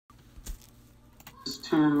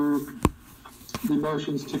to the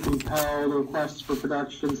motions to compel, the requests for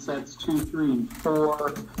production sets 2, 3, and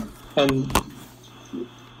 4, and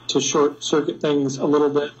to short circuit things a little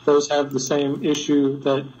bit, those have the same issue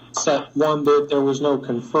that set 1 did. There was no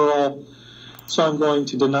conferral, so I'm going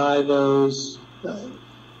to deny those.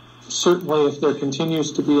 Certainly, if there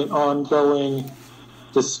continues to be an ongoing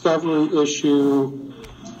discovery issue,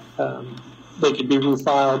 they could be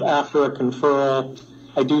refiled after a conferral.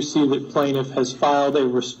 I do see that plaintiff has filed a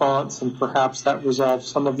response, and perhaps that resolves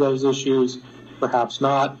some of those issues, perhaps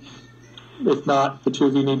not. If not, the two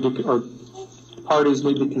of you need to, or parties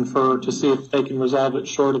need to confer to see if they can resolve it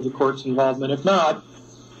short of the court's involvement. If not,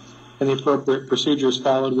 and the appropriate procedure is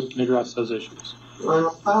followed, we can address those issues. Well,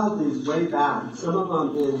 I filed these way back, some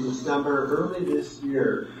of them in December, early this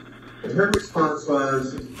year. And her response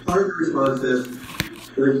was, part of the response is,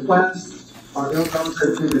 the requests are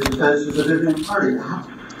irrelevant to the defenses of every party.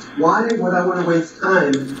 Why would I want to waste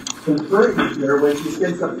time conferring with her when she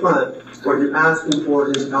states up front what you're asking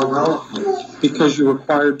for is irrelevant? Because you're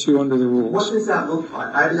required to under the rules. What does that look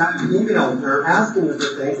like? I've emailed her asking her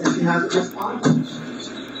for things and she hasn't responded.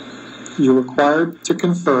 You're required to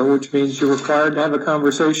confer, which means you're required to have a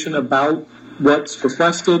conversation about what's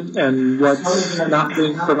requested and what's not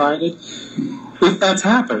being provided. If that's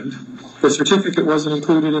happened, the certificate wasn't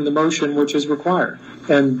included in the motion, which is required.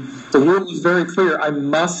 And the rule is very clear. I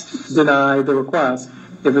must deny the request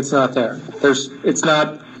if it's not there. It's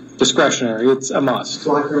not discretionary. It's a must.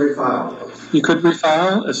 So I can refile. You could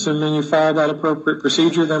refile, assuming you follow that appropriate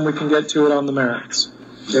procedure, then we can get to it on the merits.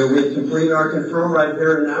 Can we complete our conferral right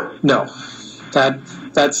there and now? No,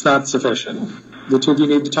 that's not sufficient. The two of you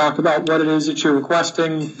need to talk about what it is that you're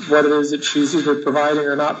requesting, what it is that she's either providing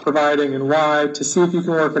or not providing, and why, to see if you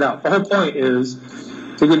can work it out. The whole point is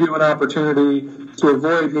to give you an opportunity to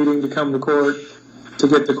avoid needing to come to court to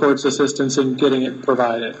get the court's assistance in getting it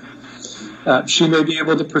provided. She may be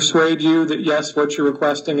able to persuade you that, yes, what you're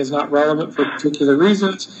requesting is not relevant for particular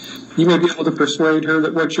reasons. You may be able to persuade her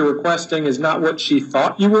that what you're requesting is not what she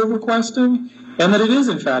thought you were requesting, and that it is,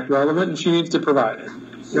 in fact, relevant, and she needs to provide it.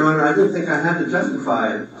 Your Honor, I didn't think I had to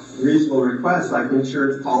justify reasonable requests like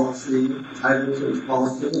insurance policy, title insurance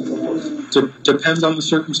policy, and so forth. Depends on the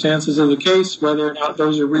circumstances of the case, whether or not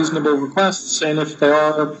those are reasonable requests, and if they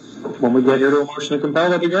are, when we get here to a motion to compel,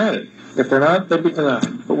 they'll be granted. If they're not, they'd be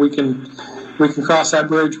denied. But we can cross that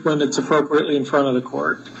bridge when it's appropriately in front of the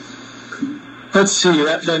court. Let's see,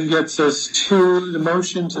 that then gets us to the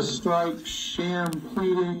motion to strike sham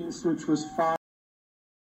pleadings, which was filed.